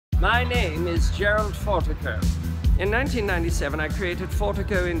My name is Gerald Fortico. In 1997, I created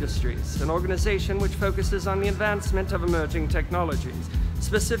Fortico Industries, an organization which focuses on the advancement of emerging technologies,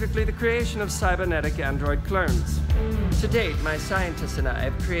 specifically the creation of cybernetic android clones. To date, my scientists and I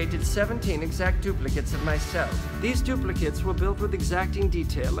have created 17 exact duplicates of myself. These duplicates were built with exacting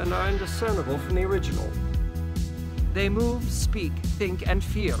detail and are indiscernible from the original. They move, speak, think, and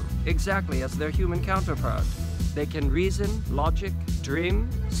feel exactly as their human counterpart. They can reason, logic, dream,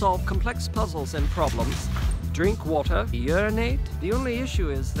 solve complex puzzles and problems, drink water, urinate. The only issue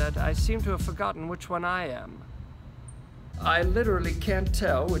is that I seem to have forgotten which one I am. I literally can't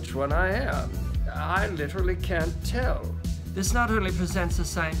tell which one I am. I literally can't tell. This not only presents a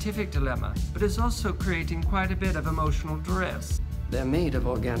scientific dilemma, but is also creating quite a bit of emotional duress. They're made of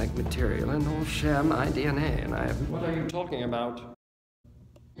organic material and all share my DNA, and I have... What are you talking about?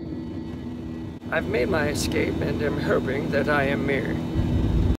 I've made my escape and am hoping that I am me.